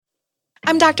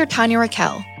I'm Dr. Tanya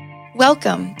Raquel.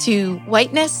 Welcome to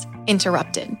Whiteness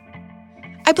Interrupted.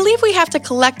 I believe we have to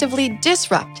collectively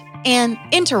disrupt and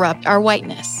interrupt our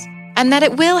whiteness, and that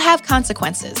it will have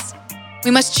consequences. We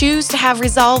must choose to have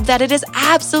resolve that it is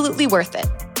absolutely worth it.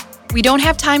 We don't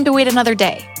have time to wait another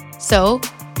day, so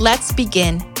let's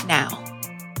begin now.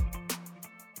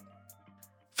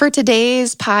 For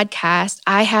today's podcast,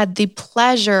 I had the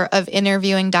pleasure of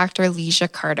interviewing Dr. Leeja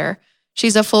Carter.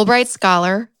 She's a Fulbright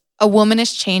scholar, a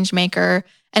womanist change maker,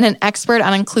 and an expert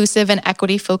on inclusive and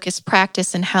equity-focused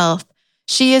practice in health.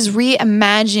 She is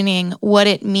reimagining what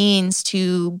it means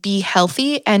to be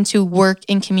healthy and to work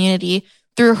in community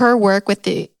through her work with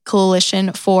the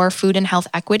Coalition for Food and Health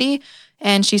Equity,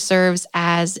 and she serves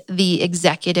as the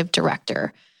executive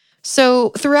director. So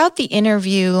throughout the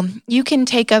interview, you can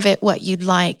take of it what you'd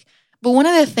like, but one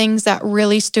of the things that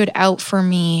really stood out for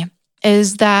me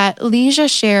is that Leeja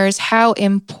shares how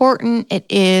important it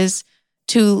is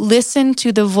to listen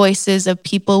to the voices of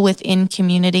people within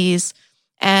communities.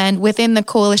 And within the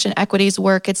Coalition Equity's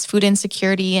work, it's food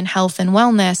insecurity and health and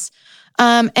wellness,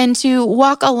 and to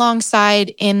walk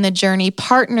alongside in the journey,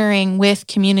 partnering with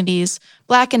communities,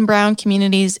 Black and Brown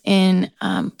communities in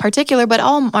particular, but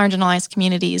all marginalized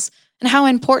communities, and how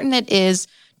important it is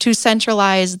to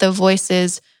centralize the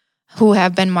voices who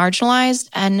have been marginalized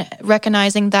and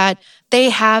recognizing that they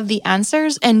have the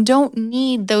answers and don't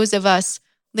need those of us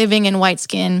living in white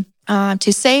skin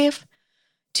to save,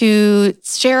 to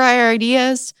share our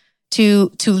ideas,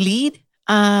 to lead.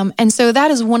 And so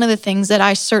that is one of the things that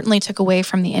I certainly took away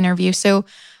from the interview. So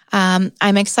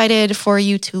I'm excited for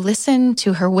you to listen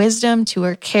to her wisdom, to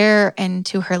her care, and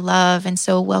to her love. And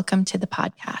so welcome to the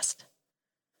podcast.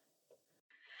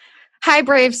 Hi,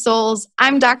 brave souls.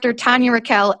 I'm Dr. Tanya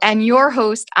Raquel and your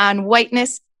host on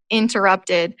Whiteness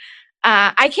Interrupted.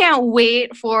 I can't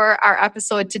wait for our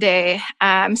episode today.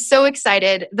 I'm so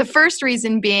excited. The first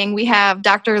reason being we have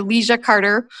Dr. Leeja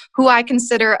Carter, who I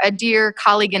consider a dear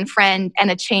colleague and friend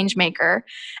and a change maker.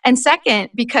 And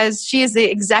second, because she is the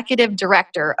executive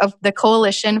director of the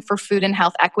Coalition for Food and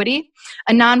Health Equity,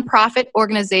 a nonprofit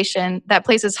organization that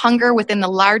places hunger within the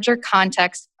larger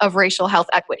context of racial health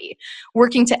equity,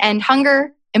 working to end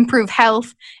hunger, improve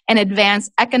health, and advance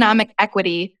economic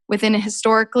equity within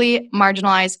historically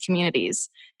marginalized communities,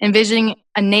 envisioning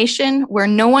a nation where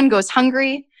no one goes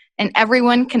hungry and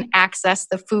everyone can access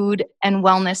the food and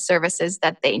wellness services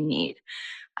that they need.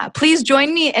 Please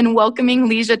join me in welcoming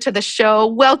Leeja to the show.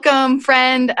 Welcome,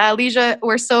 friend. Leeja,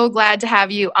 we're so glad to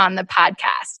have you on the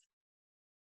podcast.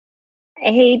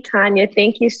 Hey, Tanya,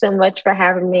 thank you so much for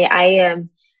having me. I am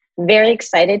very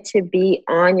excited to be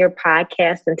on your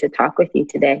podcast and to talk with you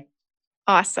today.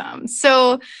 Awesome.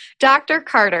 So, Dr.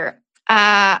 Carter,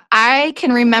 I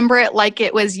can remember it like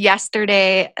it was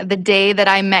yesterday, the day that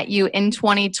I met you in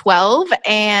 2012.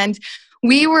 And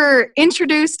we were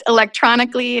introduced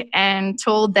electronically and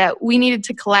told that we needed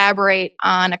to collaborate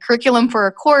on a curriculum for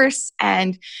a course.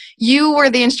 And you were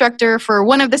the instructor for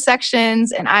one of the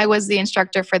sections, and I was the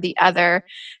instructor for the other.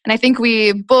 And I think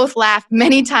we both laughed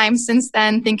many times since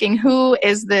then, thinking, who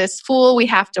is this fool we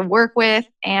have to work with?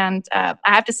 And I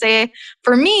have to say,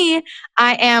 for me,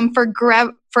 I am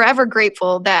forever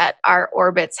grateful that our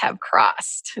orbits have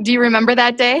crossed. Do you remember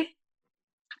that day?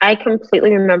 I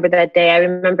completely remember that day. I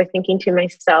remember thinking to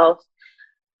myself,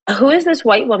 who is this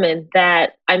white woman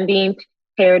that I'm being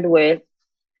paired with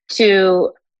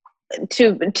to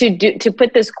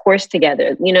put this course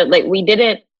together? You know, like we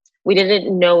didn't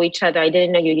know each other. I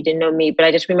didn't know you, you didn't know me, but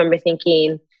I just remember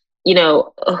thinking, you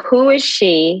know, who is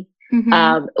she?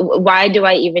 Mm-hmm. Why do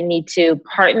I even need to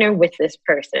partner with this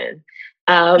person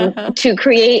to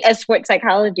create a sports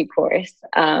psychology course?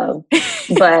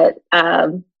 But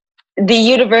the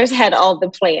universe had all the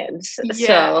plans. Yeah.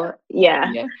 So,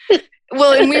 yeah.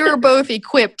 Well, and we were both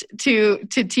equipped to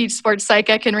teach sports psych.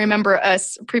 I can remember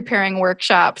us preparing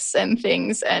workshops and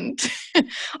things. And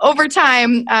over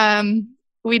time,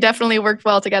 we definitely worked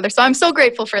well together. So I'm so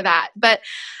grateful for that. But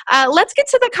let's get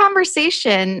to the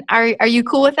conversation. Are you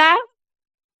cool with that?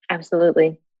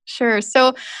 Absolutely. Sure.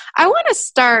 So I want to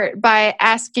start by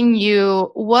asking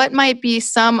you what might be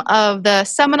some of the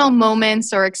seminal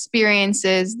moments or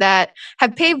experiences that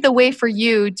have paved the way for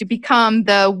you to become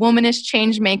the womanist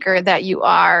change maker that you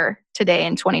are today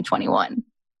in 2021.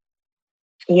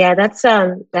 Yeah, that's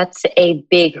a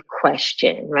big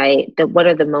question, right? What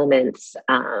are the moments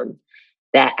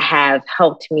that have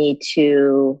helped me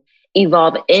to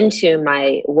evolve into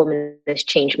my womanist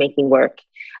change making work?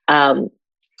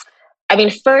 I mean,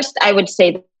 first, I would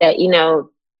say that, you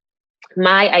know,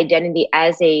 my identity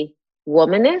as a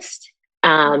womanist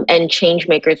and change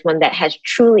maker is one that has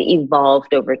truly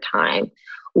evolved over time.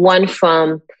 one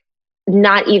from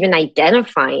not even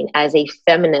identifying as a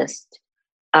feminist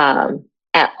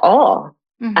at all.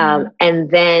 And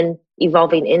then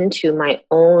evolving into my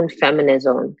own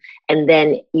feminism, and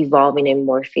then evolving and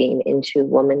morphing into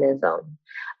womanism.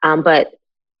 But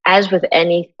as with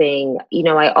anything,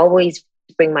 I always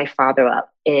bring my father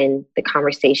up in the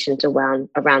conversations around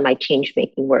my change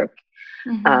making work,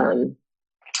 and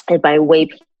by way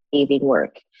paving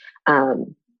work.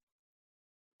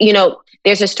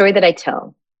 There's a story that I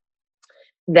tell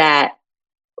that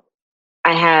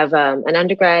I have an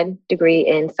undergrad degree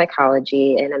in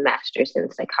psychology and a master's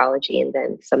in psychology, and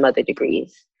then some other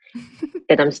degrees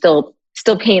that I'm still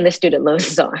paying the student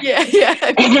loans on. Yeah.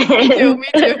 Me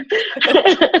too.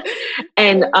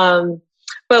 And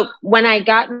but when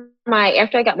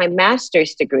after I got my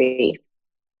master's degree,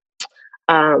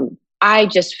 I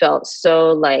just felt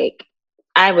so like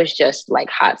I was just like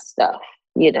hot stuff,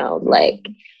 like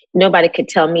nobody could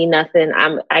tell me nothing.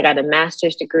 I got a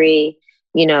master's degree,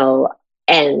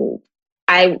 and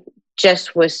I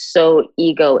just was so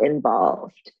ego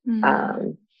involved.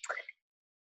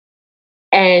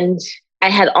 And I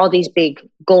had all these big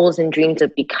goals and dreams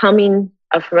of becoming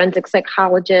a forensic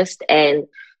psychologist and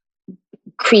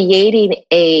creating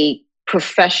a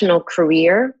professional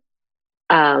career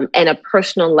and a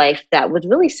personal life that was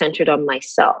really centered on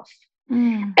myself.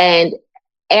 And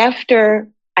after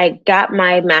I got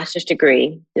my master's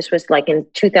degree, this was like in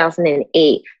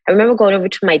 2008, I remember going over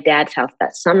to my dad's house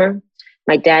that summer.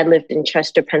 My dad lived in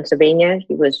Chester, Pennsylvania.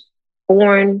 He was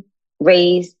born,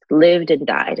 raised, lived, and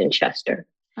died in Chester.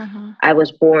 I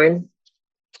was born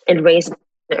and raised in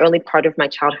the early part of my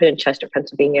childhood in Chester,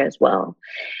 Pennsylvania as well.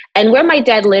 And where my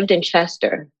dad lived in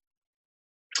Chester,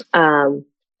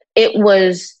 it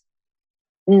was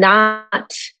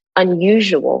not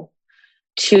unusual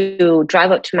to drive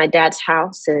up to my dad's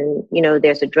house and,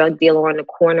 there's a drug dealer on the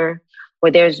corner, or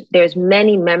there's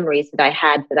many memories that I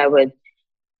had that I would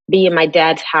be in my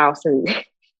dad's house. And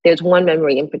there's one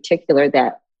memory in particular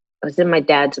that I was in my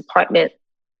dad's apartment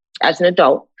as an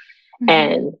adult,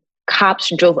 and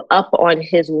cops drove up on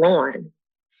his lawn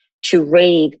to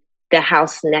raid the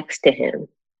house next to him.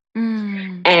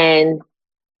 And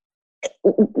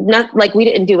not like we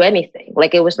didn't do anything.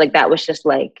 Like it was like, that was just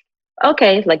like,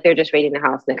 okay, like they're just raiding the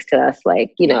house next to us.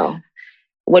 Like,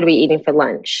 what are we eating for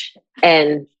lunch?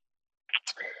 And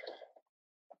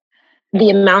the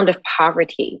amount of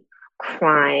poverty,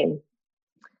 crime,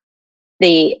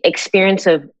 the experience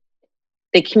of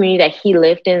the community that he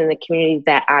lived in and the community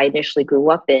that I initially grew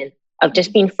up in, of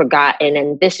just being forgotten.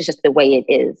 And this is just the way it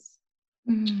is.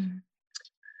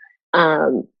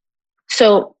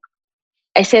 So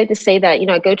I said to say that,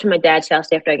 I go to my dad's house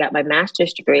after I got my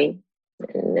master's degree.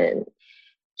 And then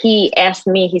he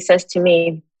says to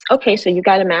me, okay, so you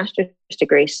got a master's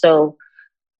degree. So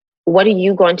what are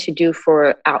you going to do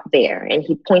for out there? And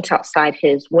he points outside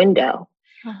his window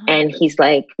and he's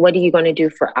like, what are you going to do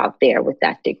for out there with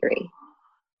that degree?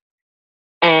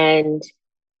 And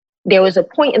there was a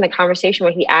point in the conversation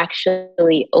where he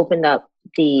actually opened up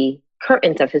the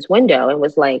curtains of his window and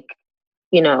was like,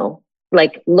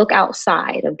 like, look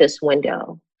outside of this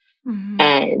window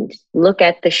and look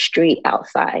at the street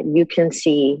outside. You can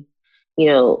see,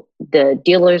 the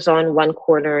dealers on one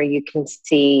corner. You can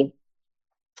see,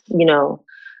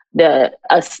 the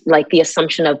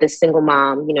assumption of this single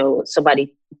mom,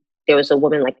 there was a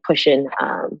woman like pushing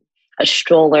a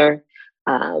stroller.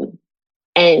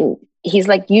 And he's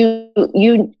like,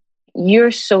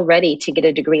 you're so ready to get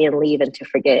a degree and leave and to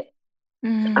forget.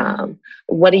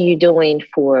 What are you doing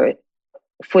for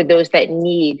those that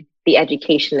need the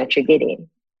education that you're getting?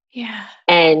 Yeah.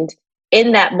 And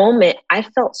in that moment, I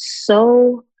felt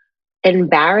so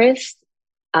embarrassed.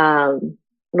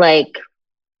 Like,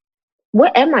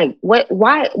 what am I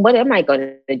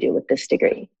going to do with this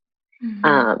degree?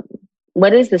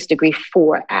 What is this degree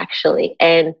for, actually?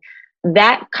 And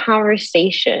that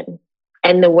conversation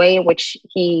and the way in which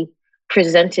he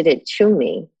presented it to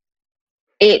me,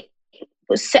 it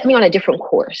set me on a different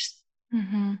course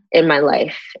in my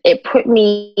life. It put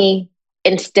me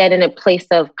instead in a place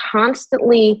of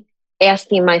constantly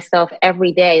asking myself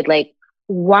every day, like,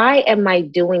 why am I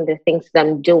doing the things that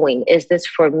I'm doing? Is this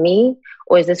for me,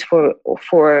 or is this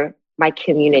for my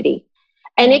community?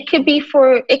 And it could be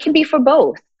for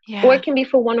both, or it can be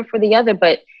for one or for the other.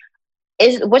 But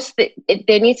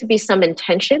there needs to be some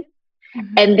intention,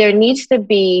 and there needs to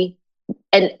be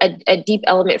a deep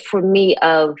element for me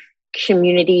of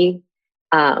community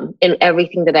in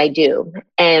everything that I do.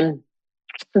 And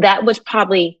that was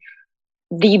probably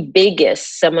the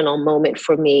biggest seminal moment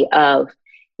for me of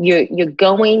you're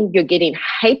getting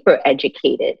hyper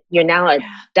educated. You're now a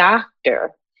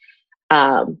doctor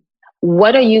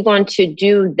What are you going to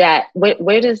do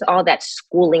where does all that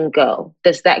schooling go?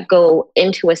 Does that go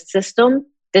into a system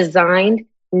designed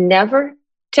never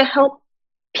to help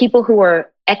people who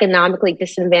are economically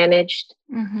disadvantaged,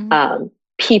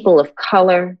 people of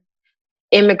color,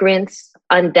 immigrants,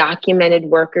 undocumented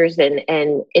workers,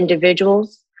 and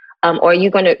individuals? Or are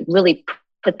you going to really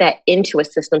put that into a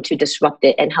system to disrupt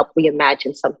it and help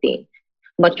reimagine something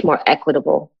much more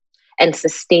equitable and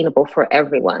sustainable for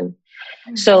everyone?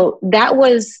 So that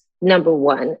was number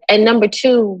one. And number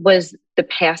two was the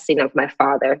passing of my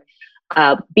father,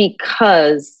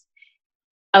 because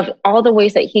of all the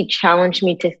ways that he challenged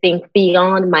me to think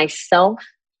beyond myself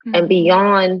and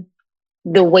beyond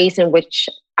the ways in which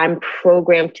I'm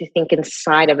programmed to think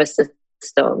inside of a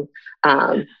system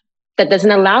that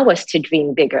doesn't allow us to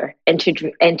dream bigger and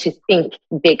to think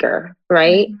bigger,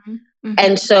 right?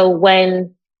 And so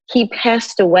when he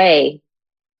passed away,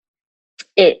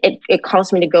 it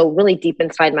caused me to go really deep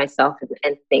inside myself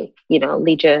and think,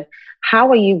 Leeja, how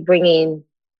are you bringing?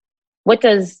 What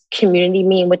does community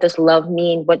mean? What does love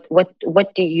mean?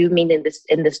 What do you mean in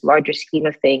this larger scheme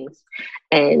of things?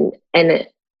 And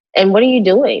what are you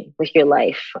doing with your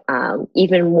life?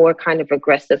 Even more kind of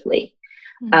aggressively.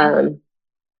 I've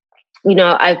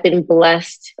been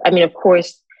blessed. I mean, of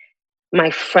course,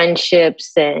 my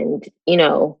friendships and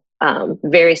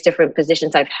various different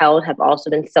positions I've held have also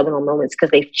been seminal moments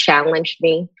because they've challenged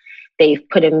me. They've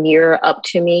put a mirror up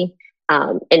to me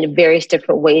in various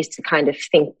different ways to kind of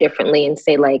think differently and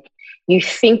say, like, you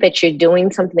think that you're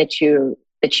doing something that you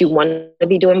want to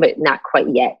be doing, but not quite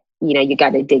yet. You got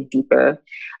to dig deeper.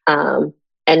 And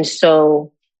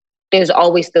so there's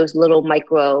always those little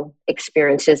micro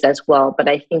experiences as well. But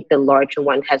I think the larger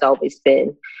one has always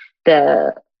been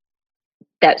that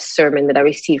sermon that I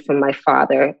received from my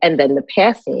father, and then the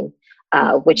passing,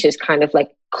 which is kind of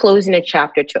like closing a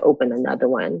chapter to open another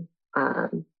one.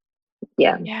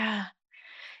 Yeah.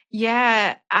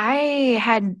 I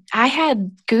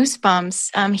had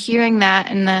goosebumps hearing that,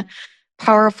 and the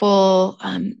powerful,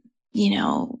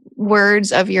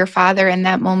 words of your father in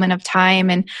that moment of time.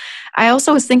 And I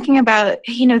also was thinking about,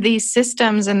 these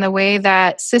systems and the way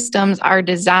that systems are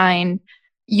designed.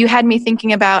 You had me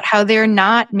thinking about how they're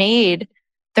not made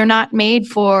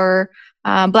for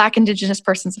Black, Indigenous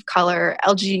persons of color,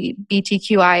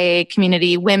 LGBTQIA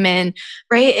community, women,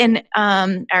 right? And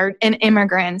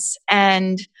immigrants,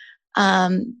 and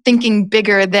thinking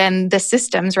bigger than the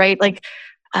systems, right? Like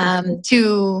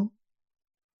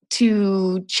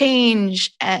to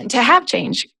change and to have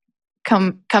change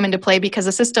come into play, because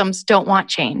the systems don't want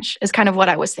change, is kind of what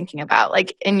I was thinking about.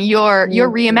 Like in your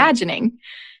reimagining.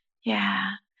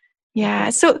 Yeah.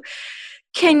 So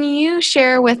can you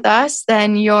share with us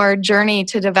then your journey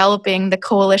to developing the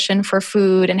Coalition for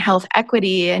Food and Health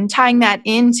Equity, and tying that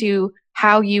into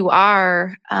how you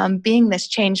are being this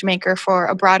change maker for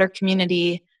a broader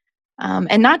community,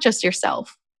 and not just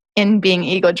yourself in being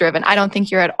ego-driven? I don't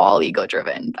think you're at all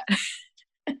ego-driven.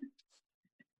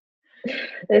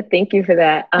 Thank you for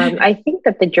that. I think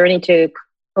that the journey to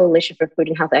Coalition for Food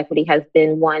and Health Equity has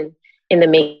been one in the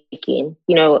making.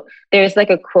 There's like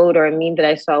a quote or a meme that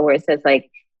I saw where it says,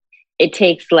 like, it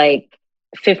takes like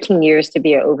 15 years to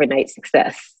be an overnight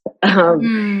success.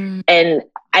 And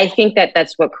I think that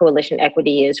that's what Coalition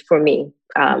Equity is for me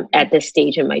at this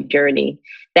stage in my journey,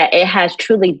 that it has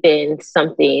truly been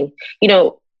something,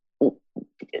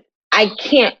 I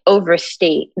can't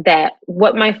overstate that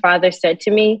what my father said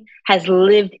to me has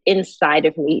lived inside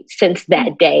of me since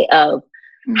that day of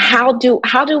how do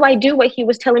I do what he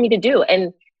was telling me to do?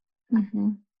 And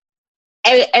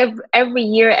every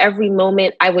year, every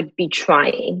moment, I would be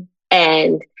trying.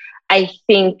 And I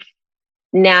think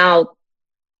now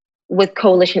with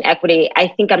Coalition Equity, I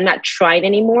think I'm not trying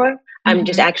anymore. I'm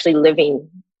just actually living.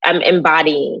 I'm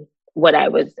embodying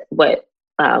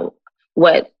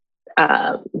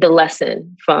the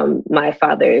lesson from my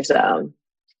father's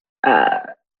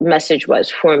message was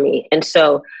for me. And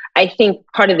so I think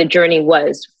part of the journey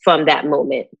was from that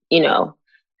moment,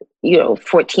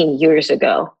 14 years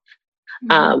ago.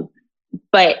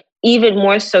 But even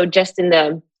more so just in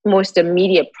the most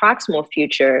immediate proximal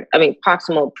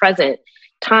present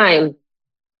time,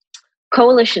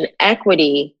 Coalition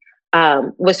Equity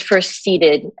was first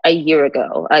seeded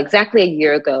exactly a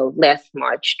year ago, last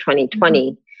March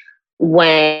 2020,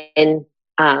 when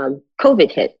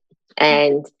COVID hit.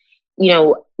 And,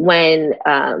 when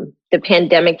the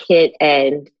pandemic hit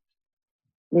and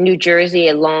New Jersey,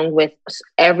 along with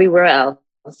everywhere else,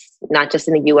 not just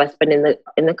in the US, but in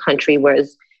the country,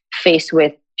 was faced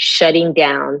with shutting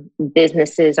down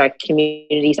businesses, our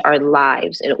communities, our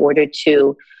lives, in order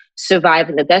to survive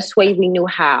in the best way we knew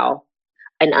how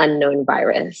an unknown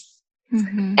virus.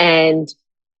 Mm-hmm. And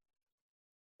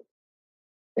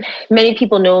many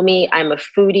people know me. I'm a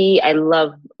foodie. I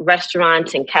love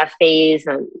restaurants and cafes.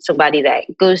 I'm somebody that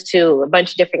goes to a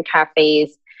bunch of different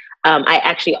cafes. I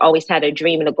actually always had a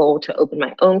dream and a goal to open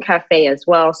my own cafe as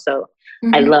well. So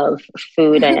I love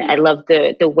food. I love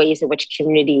the ways in which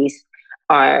communities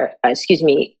are,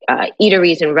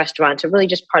 eateries and restaurants are really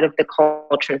just part of the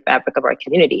culture and fabric of our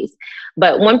communities.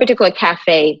 But one particular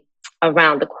cafe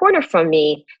around the corner from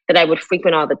me that I would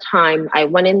frequent all the time, I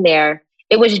went in there.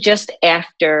 It was just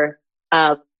after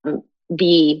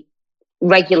the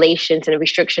regulations and the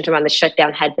restrictions around the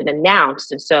shutdown had been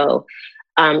announced. And so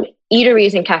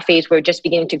eateries and cafes were just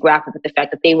beginning to grapple with the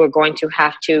fact that they were going to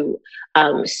have to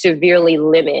severely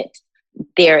limit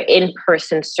their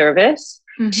in-person service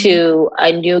to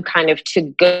a new kind of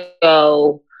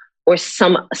to-go or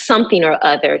something or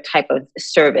other type of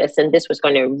service. And this was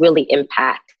going to really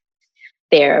impact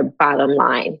their bottom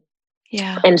line.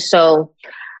 Yeah. And so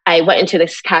I went into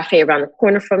this cafe around the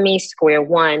corner from me, Square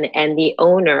One, and the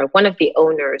owner, one of the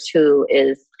owners, who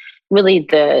is really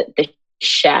the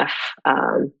chef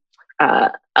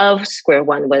of Square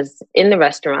One, was in the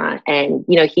restaurant, and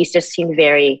he just seemed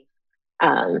very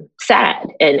sad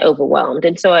and overwhelmed.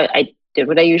 And so I did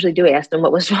what I usually do: I asked him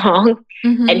what was wrong,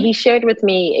 and he shared with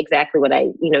me exactly what I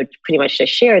pretty much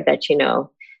just shared, that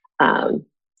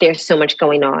there's so much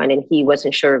going on, and he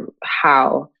wasn't sure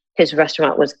how his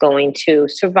restaurant was going to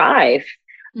survive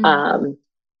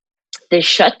this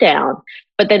shutdown.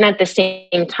 But then at the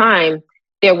same time,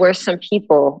 there were some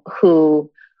people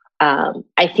who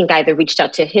I think either reached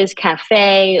out to his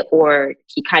cafe or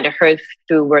he kind of heard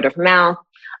through word of mouth.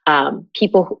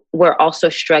 People who were also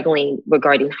struggling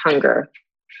regarding hunger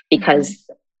because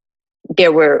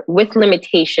there were, with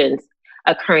limitations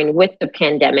occurring with the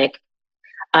pandemic,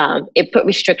 it put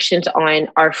restrictions on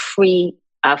our free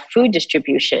food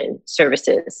distribution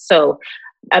services. So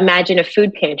imagine a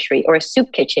food pantry or a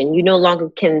soup kitchen. You no longer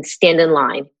can stand in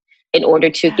line in order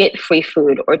to get free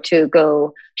food or to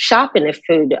go shop in a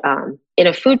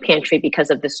food pantry because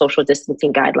of the social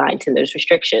distancing guidelines and those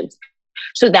restrictions.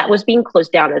 So that was being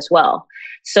closed down as well.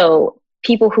 So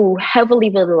people who heavily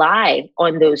relied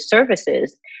on those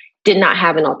services did not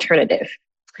have an alternative.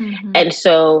 And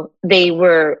so they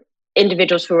were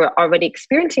individuals who were already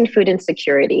experiencing food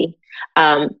insecurity,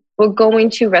 were going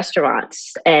to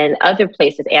restaurants and other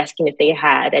places asking if they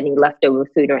had any leftover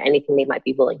food or anything they might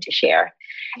be willing to share.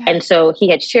 And so he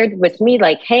had shared with me,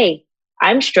 like, hey,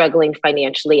 I'm struggling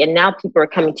financially. And now people are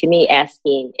coming to me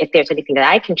asking if there's anything that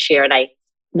I can share. And I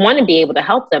want to be able to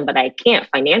help them, but I can't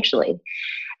financially.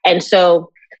 And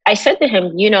so I said to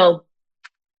him,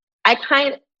 I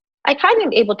kind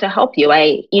of able to help you.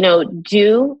 I,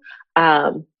 do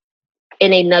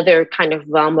in another kind of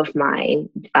realm of mine,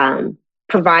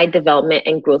 provide development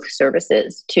and growth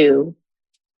services to,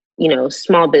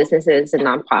 small businesses and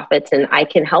nonprofits, and I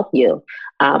can help you.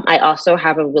 I also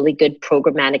have a really good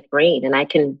programmatic brain, and I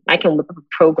can whip up a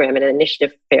program and an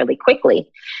initiative fairly quickly.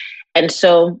 And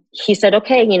so he said,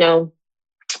 okay,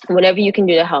 whatever you can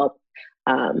do to help,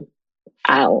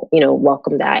 I'll,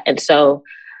 welcome that. And so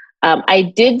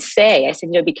I did say, I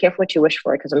said, be careful what you wish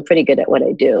for, because I'm pretty good at what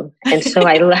I do. And so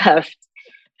I left,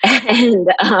 and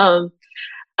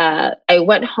I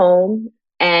went home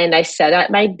and I sat at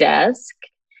my desk.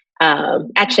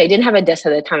 Actually, I didn't have a desk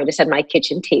at the time. I just had my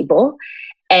kitchen table.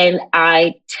 And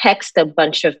I text a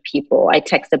bunch of people. I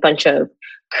text a bunch of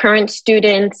current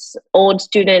students, old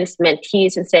students,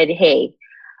 mentees, and said, hey,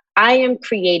 I am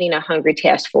creating a Hunger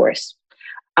Task Force.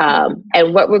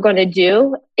 And what we're going to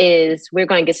do is we're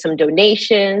going to get some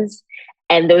donations,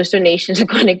 and those donations are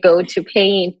going to go to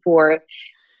paying for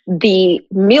the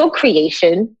meal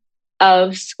creation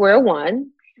of Square One.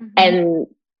 And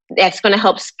that's going to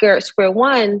help Square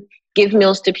One give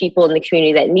meals to people in the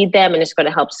community that need them. And it's going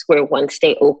to help Square One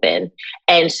stay open.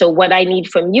 And so what I need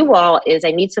from you all is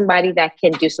I need somebody that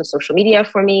can do some social media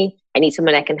for me. I need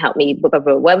someone that can help me whip up a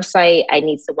website. I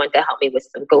need someone to help me with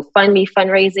some GoFundMe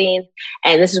fundraising.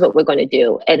 And this is what we're going to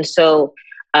do. And so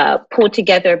pulled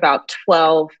together about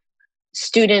 12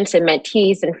 students and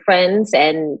mentees and friends.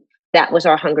 And that was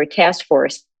our Hunger Task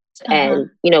Force. And,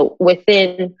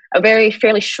 within a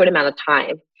fairly short amount of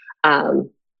time,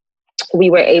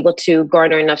 we were able to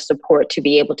garner enough support to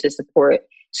be able to support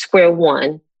Square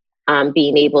One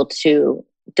being able to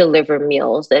deliver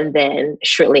meals. And then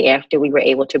shortly after, we were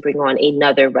able to bring on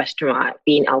another restaurant,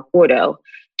 being El Gordo,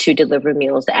 to deliver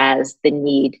meals as the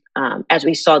need, as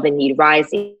we saw the need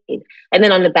rising. And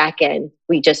then on the back end,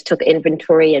 we just took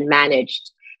inventory and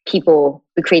managed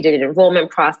we created an enrollment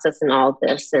process and all of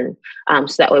this. And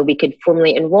so that way we could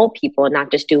formally enroll people and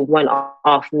not just do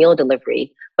one-off meal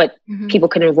delivery, but people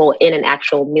could enroll in an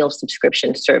actual meal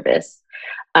subscription service.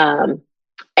 And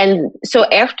so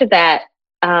after that,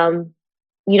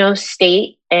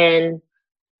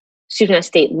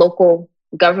 local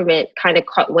government kind of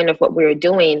caught wind of what we were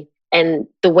doing and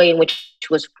the way in which it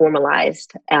was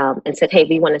formalized, and said, hey,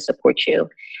 we want to support you.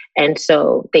 And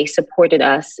so they supported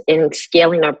us in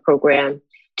scaling our program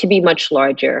to be much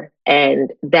larger.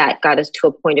 And that got us to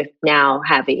a point of now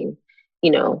having,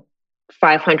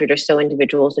 500 or so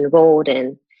individuals enrolled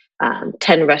and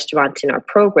 10 restaurants in our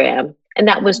program. And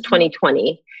that was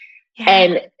 2020. Yeah.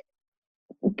 And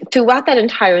throughout that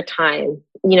entire time,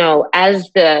 as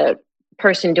the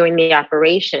person doing the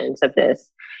operations of this,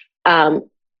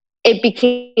 it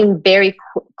became very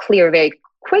clear very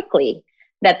quickly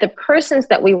that the persons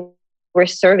that we were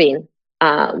serving,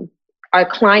 our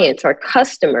clients, our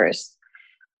customers,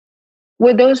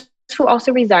 were those who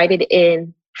also resided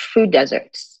in food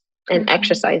deserts and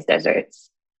exercise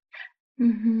deserts.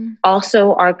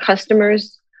 Also, our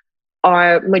customers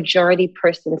are majority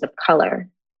persons of color,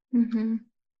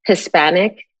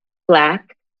 Hispanic,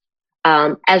 Black,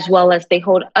 as well as they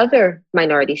hold other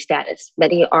minority status.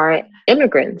 Many are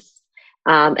immigrants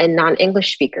and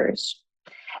non-English speakers.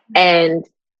 And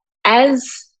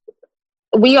as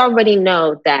we already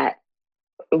know that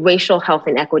racial health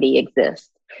inequity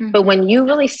exists, but when you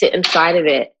really sit inside of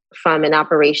it from an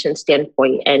operations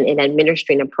standpoint and in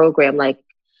administering a program like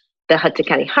the Hudson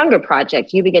County Hunger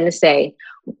Project, you begin to say,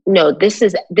 no, this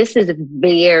is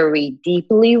very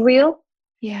deeply real.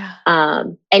 Yeah.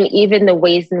 And even the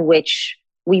ways in which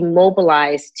we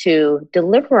mobilize to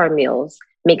deliver our meals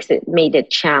made it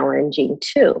challenging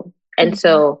too. And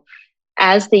so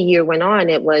as the year went on,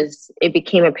 it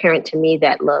became apparent to me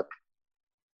that, look,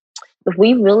 if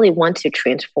we really want to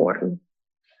transform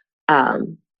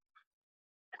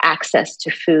access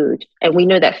to food, and we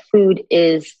know that food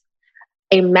is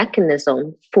a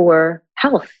mechanism for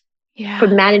health, for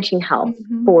managing health,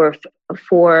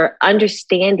 for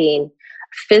understanding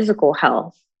physical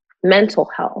health, mental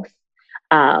health.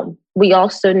 We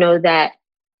also know that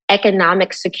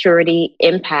economic security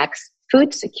impacts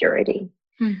food security.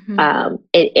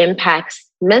 It impacts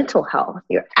mental health,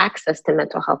 your access to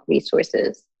mental health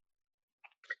resources.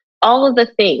 All of the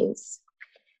things.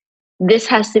 This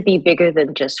has to be bigger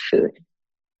than just food.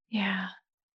 Yeah.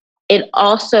 It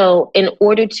also, in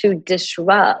order to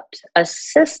disrupt a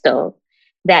system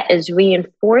that is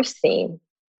reinforcing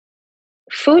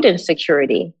food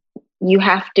insecurity, you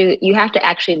have to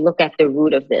actually look at the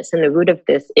root of this. And the root of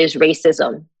this is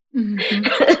racism.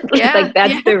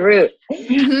 That's the root.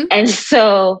 And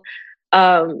so,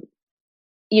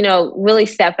 really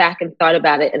stepped back and thought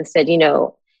about it and said,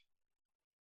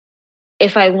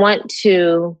 if I want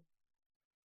to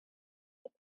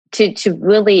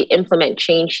really implement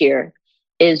change here,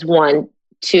 is one,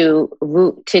 you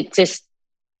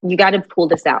got to pull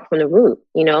this out from the root,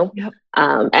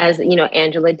 as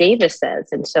Angela Davis says.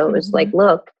 And so it was like,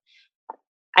 look,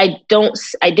 I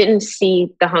didn't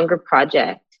see the Hunger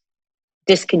Project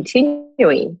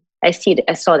discontinuing. I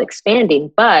saw it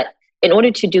expanding, but in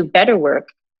order to do better work,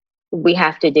 we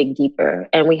have to dig deeper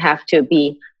and we have to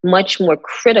be much more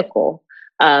critical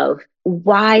of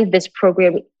why this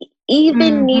program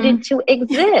even needed to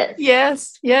exist.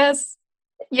 Yes.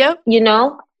 Yep.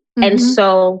 And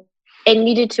so it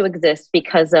needed to exist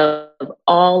because of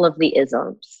all of the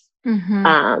isms.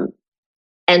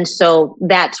 And so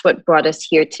that's what brought us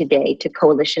here today to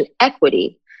Coalition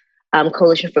Equity,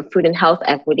 Coalition for Food and Health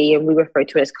Equity, and we refer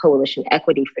to it as Coalition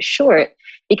Equity for short,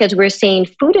 because we're saying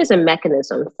food is a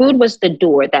mechanism. Food was the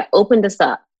door that opened us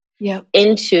up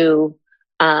into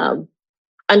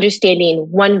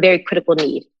understanding one very critical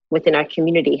need within our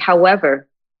community. However,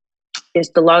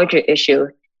 the larger issue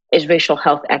is racial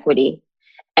health equity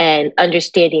and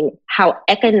understanding how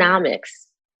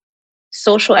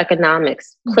social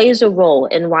economics plays a role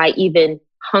in why even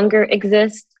hunger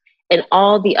exists and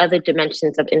all the other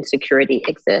dimensions of insecurity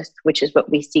exist, which is what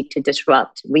we seek to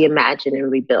disrupt, reimagine, and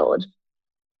rebuild.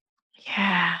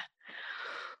 Yeah.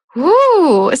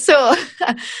 Woo. So,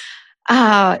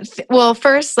 well,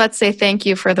 first, let's say thank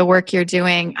you for the work you're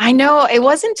doing. I know it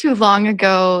wasn't too long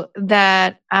ago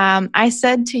that I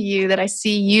said to you that I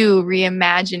see you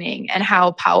reimagining and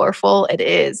how powerful it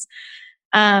is.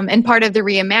 And part of the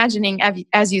reimagining,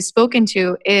 as you've spoken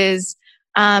to, is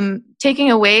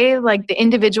taking away like the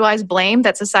individualized blame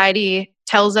that society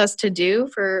tells us to do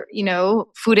for,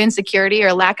 food insecurity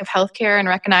or lack of healthcare, and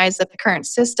recognize that the current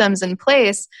systems in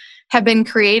place have been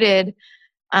created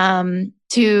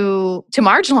to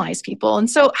marginalize people. And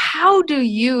so how do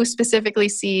you specifically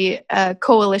see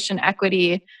coalition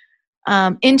equity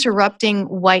interrupting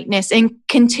whiteness and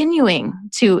continuing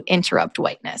to interrupt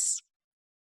whiteness?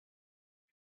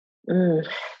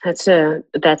 That's a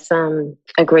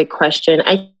great question.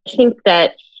 I think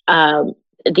that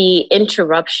the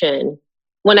interruption,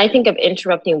 when I think of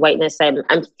interrupting whiteness,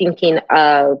 I'm thinking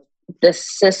of the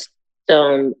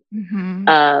system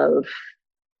of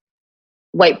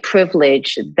white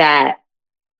privilege that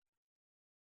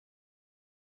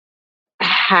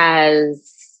has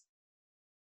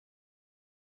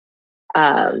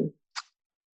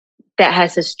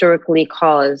historically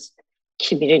caused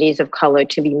communities of color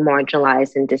to be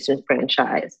marginalized and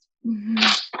disenfranchised.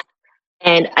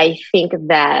 And I think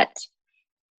that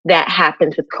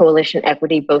happens with coalition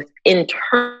equity, both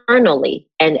internally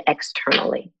and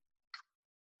externally.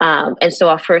 And so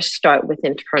I'll first start with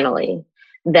internally,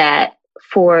 that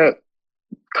for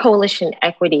coalition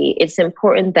equity, it's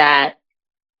important that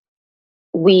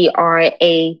we are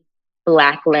a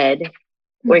Black-led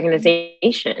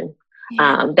organization,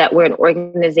 that we're an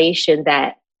organization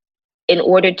that, in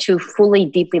order to fully,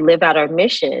 deeply live out our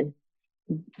mission,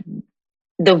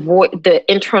 the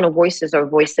internal voices are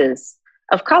voices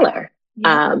of color,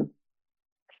 and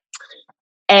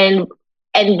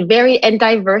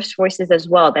diverse voices as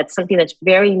well. That's something that's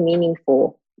very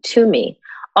meaningful to me.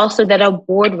 Also, that our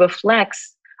board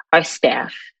reflects our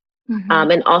staff,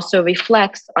 and also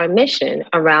reflects our mission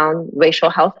around racial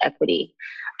health equity.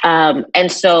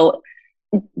 And so,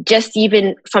 just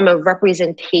even from a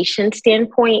representation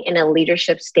standpoint and a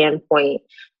leadership standpoint,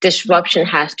 disruption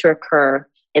has to occur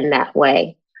in that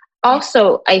way.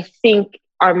 Also, I think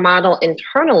our model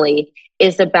internally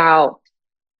is about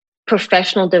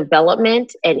professional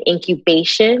development and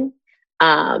incubation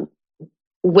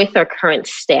with our current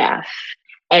staff.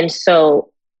 And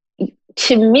so,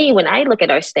 to me, when I look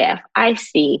at our staff, I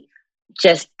see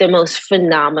just the most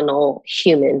phenomenal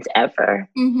humans ever.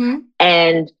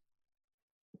 And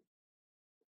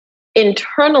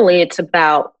internally, it's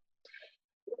about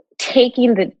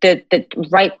taking the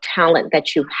right talent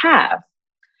that you have,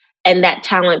 and that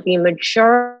talent being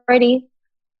majority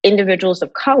individuals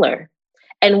of color,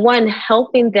 and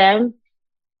helping them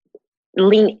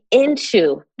lean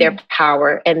into their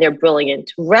power and their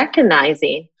brilliance,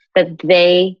 recognizing that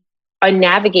they are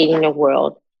navigating a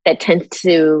world that tends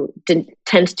to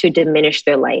diminish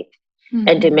their light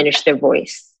and diminish their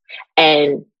voice,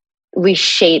 and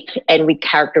reshape and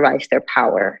recharacterize their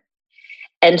power.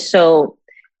 And so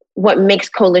what makes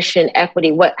coalition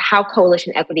equity, how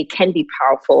coalition equity can be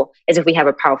powerful, is if we have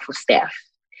a powerful staff,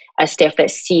 a staff that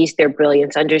sees their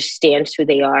brilliance, understands who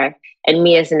they are, and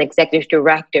me as an executive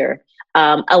director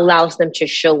allows them to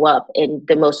show up in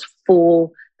the most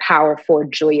full, powerful,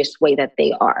 joyous way that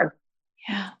they are.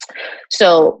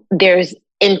 So there's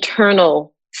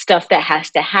internal stuff that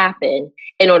has to happen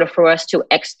in order for us to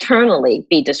externally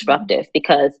be disruptive,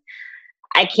 because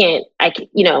I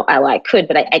could,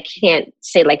 but I can't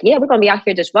say like, yeah, we're going to be out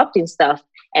here disrupting stuff,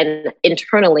 and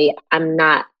internally, I'm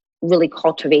not really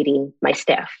cultivating my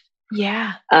staff.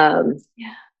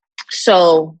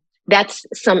 So that's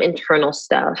some internal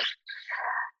stuff.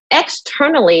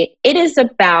 Externally, it is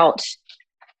about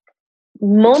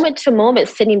moment to moment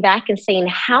sitting back and saying,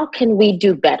 how can we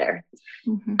do better?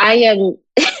 I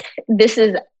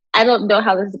don't know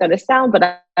how this is going to sound,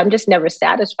 but I'm just never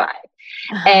satisfied.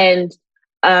 And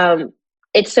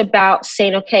it's about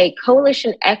saying, okay,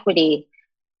 coalition equity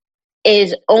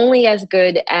is only as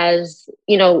good as,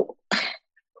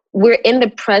 we're in the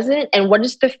present, and what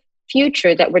is the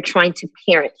future that we're trying to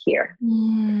parent here.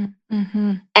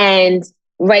 And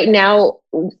right now,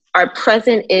 our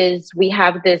present is, we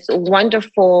have this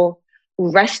wonderful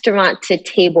restaurant to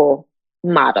table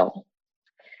model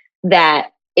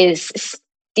that is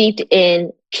steeped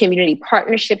in community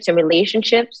partnerships and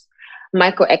relationships,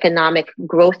 microeconomic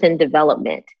growth and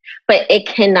development, but it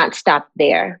cannot stop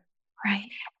there.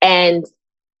 And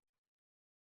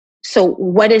so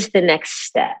what is the next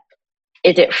step?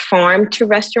 Is it farm to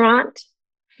restaurant?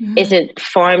 Is it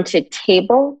farm to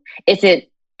table? Is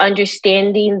it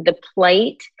understanding the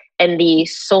plight and the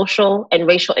social and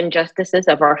racial injustices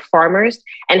of our farmers?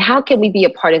 And how can we be a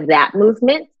part of that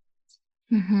movement?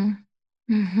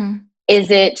 Is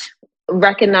it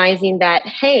recognizing that,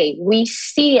 hey, we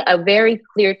see a very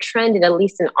clear trend, and at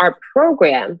least in our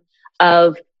program,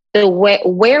 of the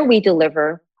where we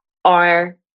deliver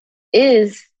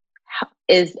is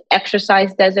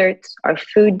exercise deserts, our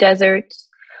food deserts.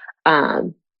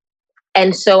 And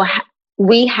so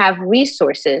we have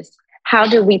resources. How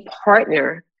do we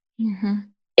partner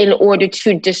in order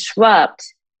to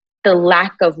disrupt the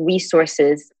lack of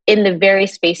resources in the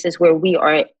various spaces where we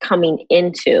are coming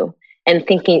into, and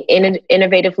thinking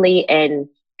innovatively and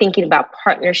thinking about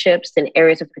partnerships and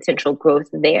areas of potential growth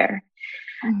there.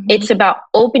 Mm-hmm. It's about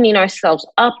opening ourselves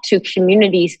up to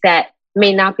communities that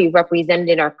may not be represented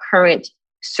in our current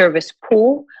service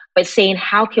pool, but saying,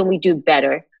 how can we do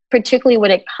better, particularly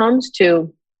when it comes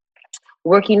to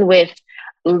working with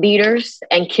leaders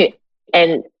and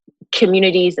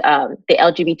communities, the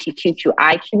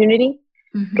LGBTQI community.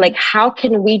 Mm-hmm. Like, how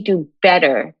can we do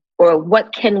better, or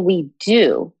what can we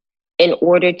do in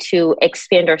order to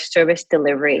expand our service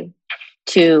delivery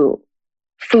to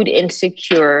food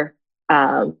insecure,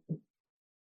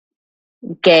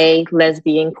 gay,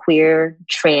 lesbian, queer,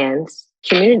 trans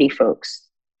community folks?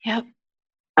 Yep.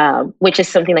 Which is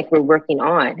something like we're working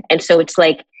on. And so it's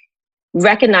like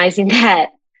recognizing that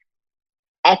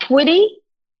equity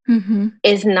mm-hmm.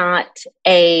 is not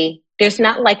there's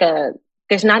not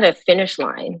a finish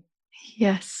line.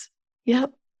 Yes.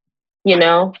 Yep. You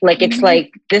know, like mm-hmm. it's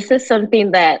like, this is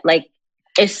something that, like,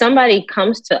 if somebody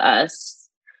comes to us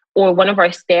or one of our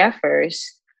staffers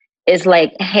is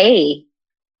like, hey,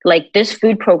 like, this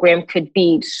food program could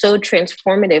be so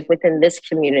transformative within this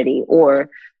community or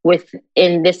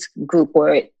within this group,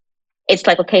 or it's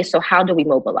like, okay, so how do we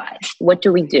mobilize? What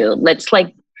do we do? Let's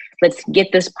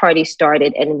get this party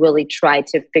started and really try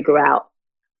to figure out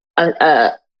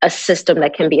a system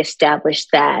that can be established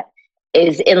that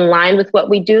is in line with what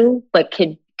we do, but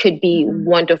could be mm-hmm.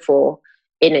 wonderful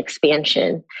in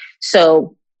expansion.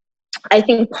 So I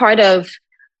think part of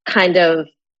kind of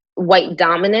white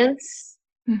dominance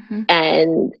mm-hmm.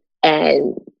 and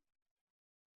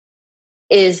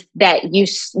is that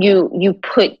you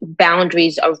put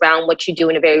boundaries around what you do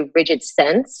in a very rigid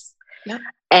sense. Yeah.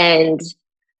 And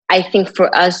I think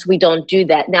for us, we don't do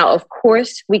that. Now, of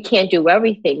course, we can't do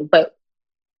everything, but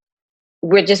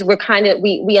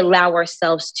we allow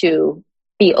ourselves to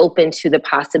be open to the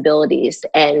possibilities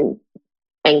and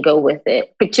go with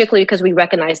it, particularly because we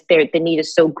recognize the need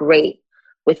is so great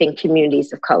within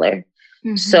communities of color.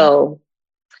 Mm-hmm. So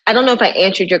I don't know if I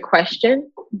answered your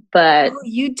question, but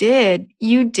you did.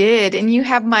 And you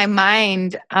have my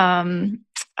mind on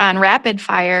rapid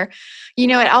fire. You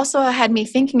know, it also had me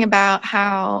thinking about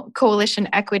how coalition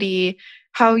equity,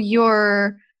 how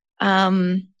you're,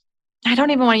 I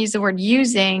don't even want to use the word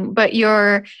using, but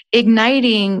you're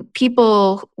igniting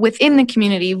people within the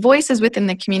community, voices within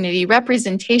the community,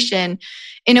 representation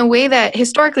in a way that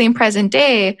historically in present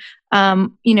day,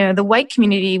 the white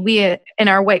community, we in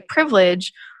our white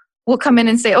privilege will come in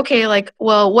and say, okay, like,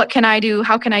 well, what can I do?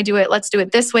 How can I do it? Let's do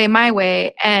it this way, my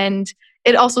way. And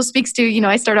it also speaks to,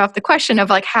 I start off the question of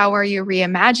like, how are you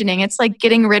reimagining? It's like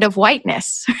getting rid of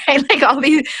whiteness, right? Like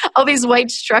all these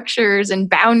white structures and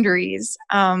boundaries.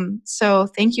 So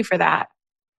thank you for that.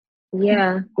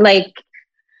 Yeah. Like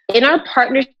in our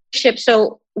partnership,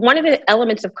 so one of the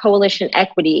elements of coalition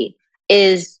equity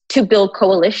is to build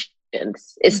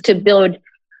coalitions, is to build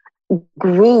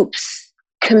groups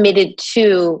committed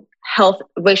to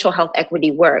racial health equity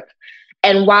work.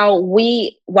 And while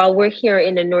we're here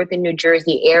in the Northern New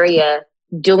Jersey area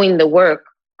doing the work,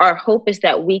 our hope is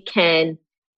that we can,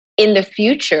 in the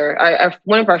future,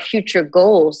 one of our future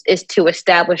goals is to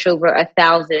establish over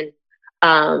 1,000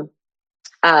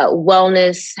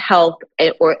 wellness, health,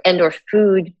 or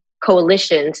food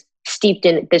coalitions steeped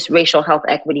in this racial health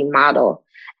equity model.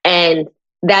 And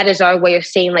that is our way of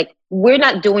saying, like, we're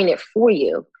not doing it for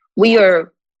you. We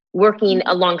are working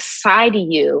alongside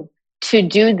you to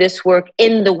do this work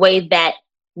in the way that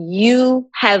you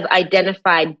have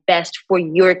identified best for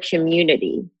your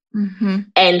community. Mm-hmm.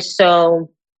 And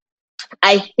so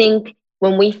I think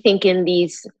when we think in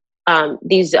these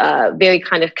very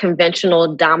kind of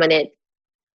conventional, dominant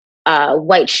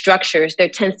white structures, there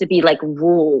tends to be like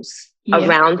rules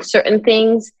around certain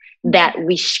things that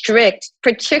restrict,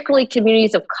 particularly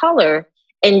communities of color,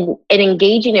 and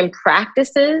engaging in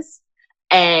practices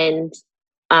and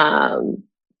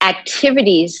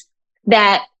activities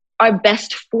that are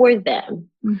best for them.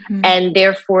 Mm-hmm. And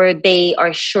therefore they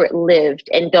are short-lived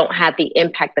and don't have the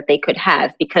impact that they could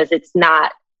have because it's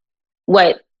not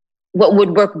what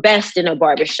would work best in a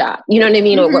barbershop. You know what I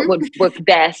mean? Mm-hmm. Or what would work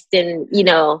best in,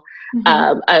 mm-hmm.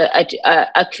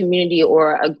 A community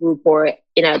or a group or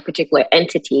in a particular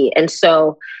entity. And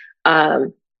so,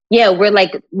 we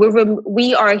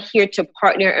are here to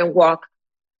partner and walk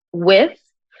with,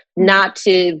 not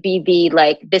to be the,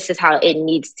 like, this is how it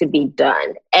needs to be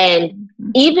done. And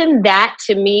mm-hmm. even that,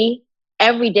 to me,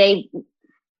 every day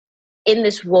in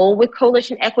this role with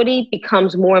coalition equity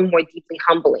becomes more and more deeply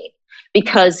humbling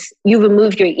because you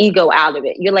remove your ego out of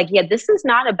it. You're like, yeah, this is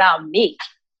not about me.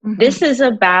 Mm-hmm. This is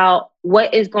about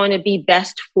what is going to be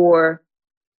best for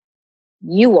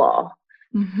you all.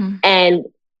 Mm-hmm.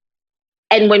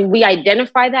 And when we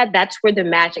identify that, that's where the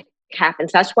magic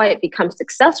happens. That's why it becomes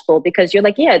successful, because you're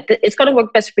like, yeah, it's going to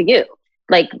work best for you.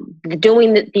 Like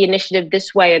doing the initiative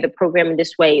this way or the program in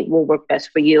this way will work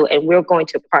best for you. And we're going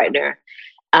to partner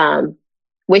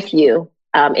with you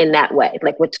in that way.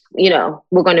 Like what's,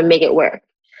 we're going to make it work.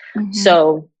 Mm-hmm.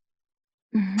 So,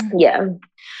 yeah.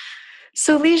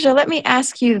 So Leeja, let me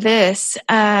ask you this.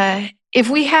 If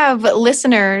we have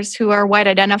listeners who are white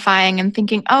identifying and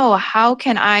thinking, oh, how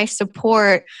can I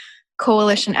support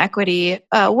coalition equity?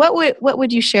 What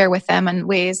would you share with them in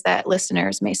ways that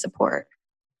listeners may support?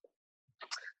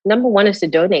 Number one is to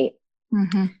donate.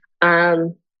 Mm-hmm.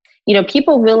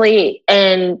 People really,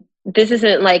 and this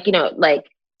isn't like,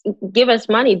 give us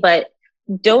money, but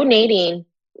donating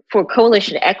for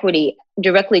coalition equity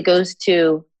directly goes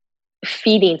to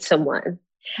feeding someone.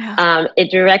 Yeah.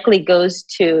 It directly goes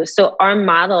to, so our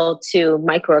model to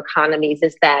microeconomies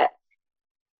is that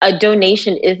a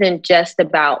donation isn't just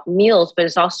about meals, but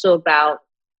it's also about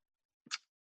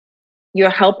you're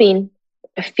helping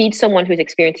feed someone who's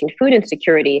experiencing food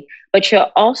insecurity, but you're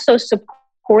also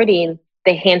supporting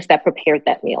the hands that prepared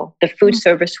that meal, the food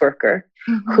service worker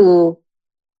who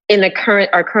in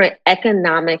our current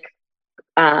economic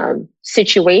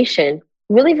situation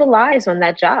really relies on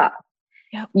that job.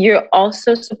 Yep. You're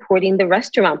also supporting the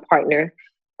restaurant partner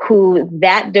who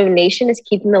that donation is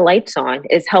keeping the lights on,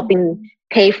 is helping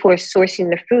pay for sourcing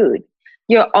the food.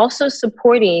 You're also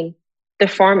supporting the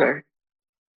farmer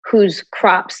whose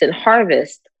crops and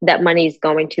harvest that money is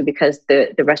going to, because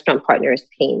the restaurant partner is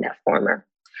paying that farmer.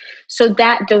 So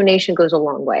that donation goes a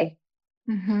long way.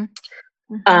 Mm-hmm.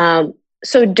 Mm-hmm.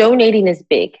 So donating is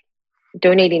big.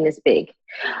 Donating is big.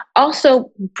 Also,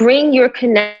 bring your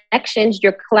connections,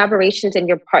 your collaborations, and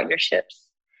your partnerships.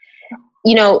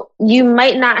 You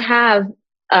might not have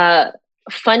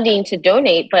funding to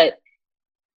donate, but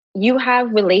you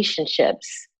have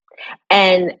relationships.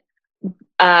 And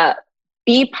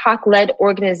BPOC-led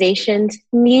organizations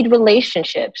need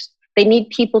relationships. They need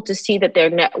people to see that their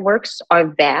networks are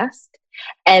vast,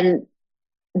 and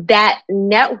that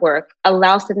network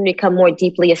allows them to become more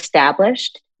deeply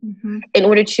established in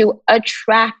order to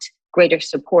attract greater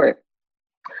support.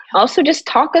 Also, just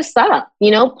talk us up,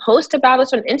 post about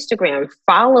us on Instagram,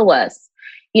 follow us,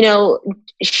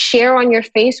 share on your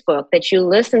Facebook that you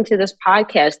listen to this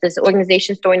podcast. This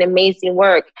organization's doing amazing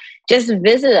work. Just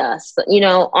visit us,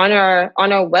 on our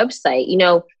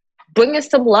website, bring us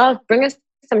some love, bring us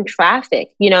some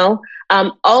traffic,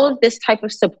 all of this type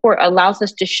of support allows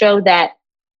us to show that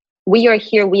we are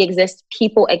here, we exist,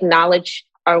 people acknowledge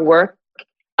our work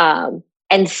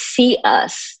and see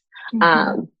us.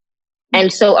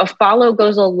 And so a follow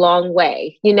goes a long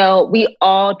way. We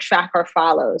all track our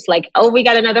follows. Like, oh, we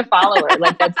got another follower.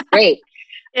 Like, that's great.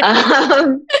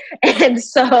 And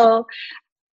so,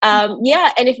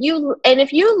 yeah. And if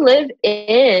you live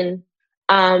in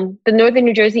the Northern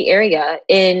New Jersey area,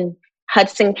 in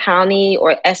Hudson County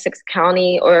or Essex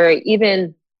County or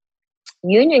even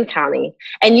Union County,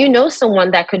 and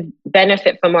someone that could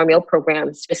benefit from our meal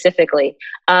program specifically,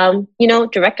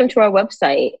 direct them to our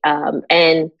website.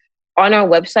 And on our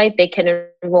website, they can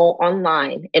enroll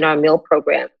online in our meal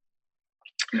program.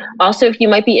 Also, if you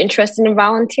might be interested in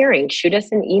volunteering, shoot us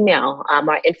an email.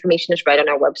 Our information is right on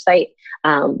our website.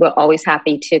 We're always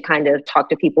happy to kind of talk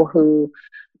to people who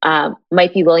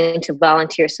might be willing to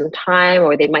volunteer some time,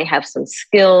 or they might have some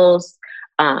skills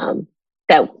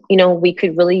that we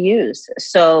could really use.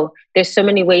 So there's so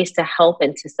many ways to help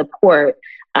and to support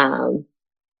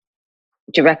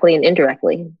directly and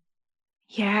indirectly.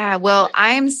 Yeah, well,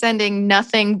 I'm sending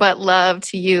nothing but love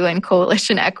to you and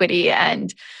Coalition Equity.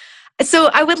 And so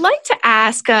I would like to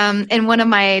ask, in one of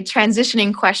my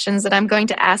transitioning questions that I'm going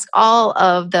to ask all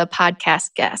of the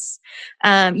podcast guests,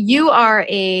 you are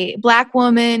a Black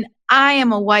woman, I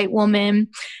am a white woman,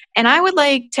 and I would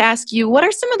like to ask you, what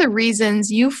are some of the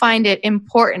reasons you find it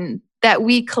important that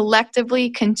we collectively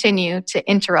continue to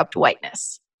interrupt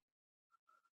whiteness?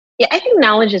 Yeah, I think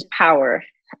knowledge is power.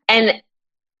 And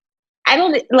I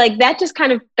don't like that,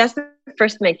 that's the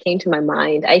first thing that came to my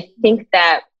mind. I think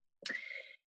that,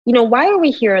 why are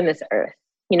we here on this earth?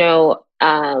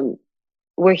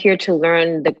 We're here to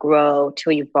learn, to grow,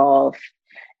 to evolve.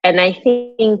 And I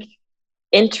think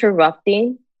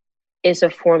interrupting is a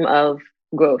form of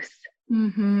growth.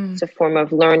 It's a form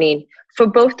of learning for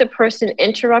both the person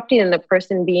interrupting and the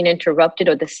person being interrupted,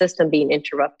 or the system being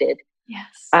interrupted.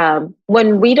 Yes.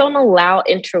 When we don't allow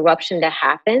interruption to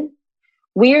happen,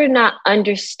 we are not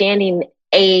understanding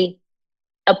a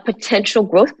potential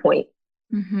growth point.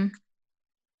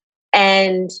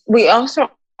 And we also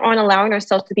aren't allowing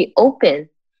ourselves to be open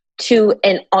to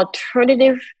an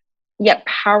alternative yet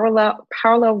parallel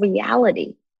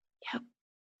reality. Yep.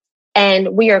 And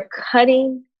we are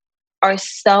cutting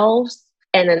ourselves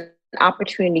and an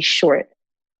opportunity short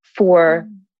for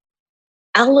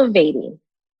elevating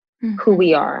who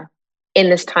we are in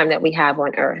this time that we have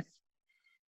on earth.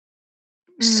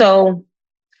 So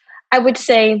I would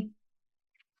say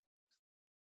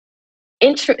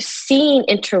seeing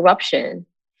interruption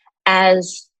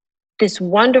as this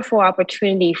wonderful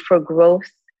opportunity for growth,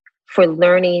 for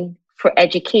learning, for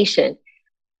education.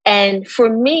 And for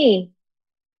me,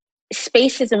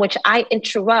 spaces in which I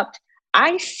interrupt,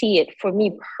 I see it for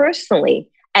me personally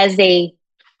as a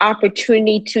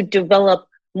opportunity to develop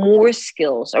more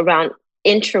skills around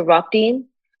interrupting,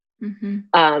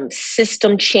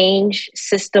 system change,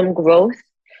 system growth.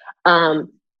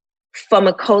 From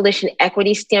a coalition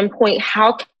equity standpoint,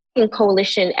 how can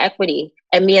coalition equity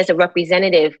and me as a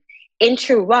representative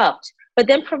interrupt, but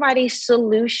then provide a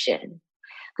solution?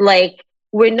 Like,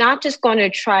 we're not just going to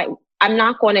try. I'm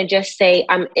not going to just say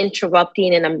I'm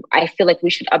interrupting and I feel like we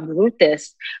should uproot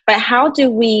this. But how do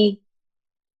we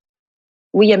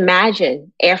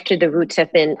imagine after the roots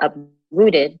have been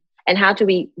uprooted? And how do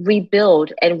we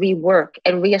rebuild and rework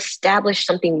and reestablish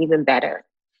something even better?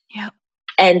 Yep.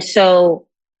 And so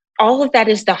all of that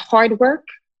is the hard work,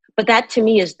 but that to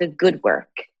me is the good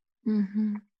work.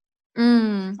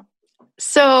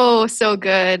 So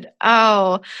good.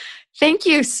 Oh, thank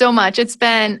you so much. It's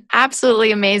been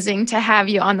absolutely amazing to have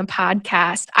you on the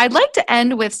podcast. I'd like to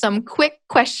end with some quick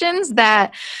questions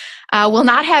that will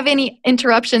not have any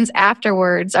interruptions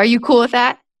afterwards. Are you cool with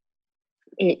that?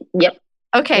 Yep.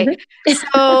 Okay.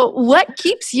 So what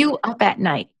keeps you up at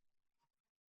night?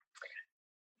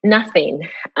 Nothing.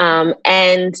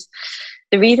 And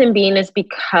the reason being is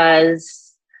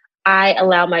because I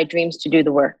allow my dreams to do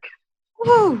the work.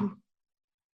 Woo.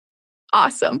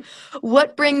 Awesome.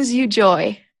 What brings you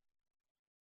joy?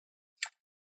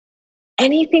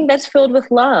 Anything that's filled with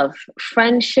love,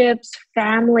 friendships,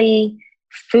 family,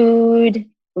 food,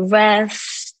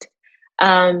 rest,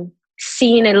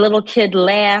 seeing a little kid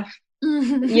laugh,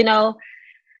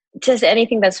 just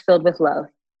anything that's filled with love.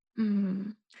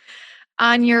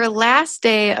 On your last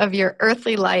day of your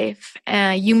earthly life,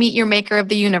 you meet your maker of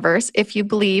the universe, if you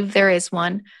believe there is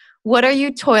one. What are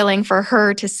you toiling for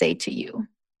her to say to you?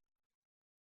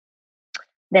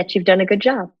 That you've done a good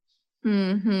job.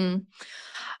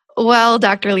 Well,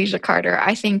 Dr. Leeja Carter,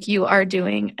 I think you are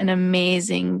doing an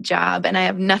amazing job, and I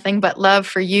have nothing but love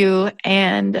for you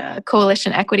and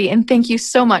Coalition Equity. And thank you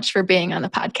so much for being on the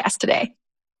podcast today.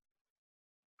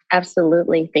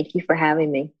 Absolutely. Thank you for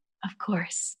having me. Of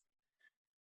course.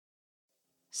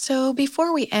 So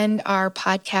before we end our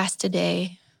podcast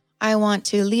today, I want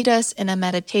to lead us in a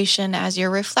meditation as you're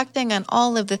reflecting on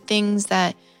all of the things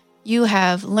that you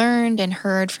have learned and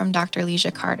heard from Dr.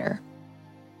 Leeja Carter.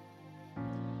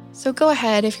 So go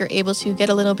ahead, if you're able to, get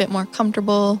a little bit more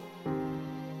comfortable.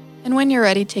 And when you're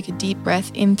ready, take a deep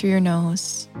breath in through your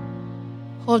nose.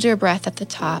 Hold your breath at the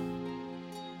top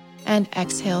and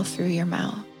exhale through your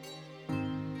mouth.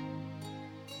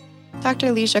 Dr.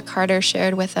 Leeja Carter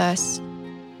shared with us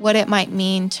what it might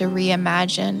mean to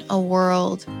reimagine a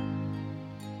world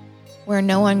where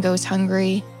no one goes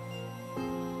hungry,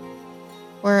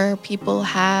 where people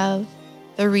have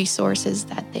the resources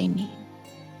that they need.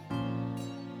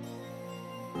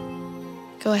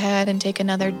 Go ahead and take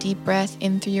another deep breath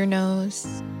in through your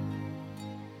nose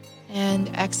and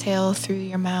exhale through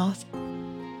your mouth.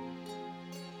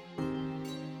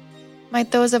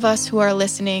 Might those of us who are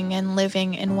listening and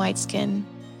living in white skin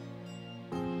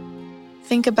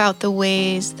think about the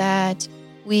ways that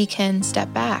we can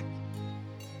step back,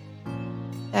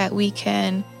 that we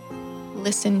can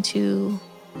listen to,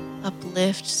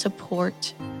 uplift,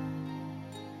 support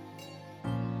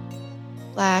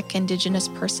Black, Indigenous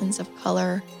persons of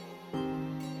color,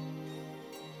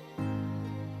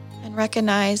 and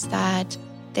recognize that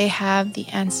they have the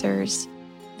answers,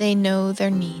 they know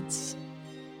their needs.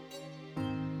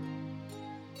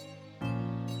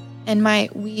 And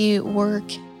might we work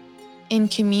in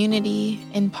community,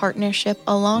 in partnership,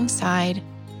 alongside,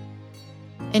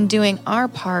 in doing our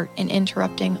part in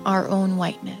interrupting our own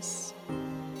whiteness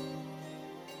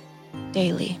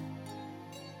daily.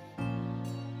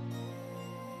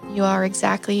 You are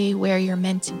exactly where you're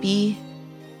meant to be.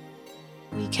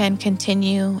 We can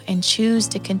continue and choose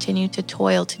to continue to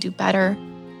toil to do better.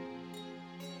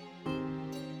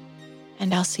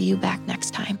 And I'll see you back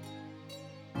next time.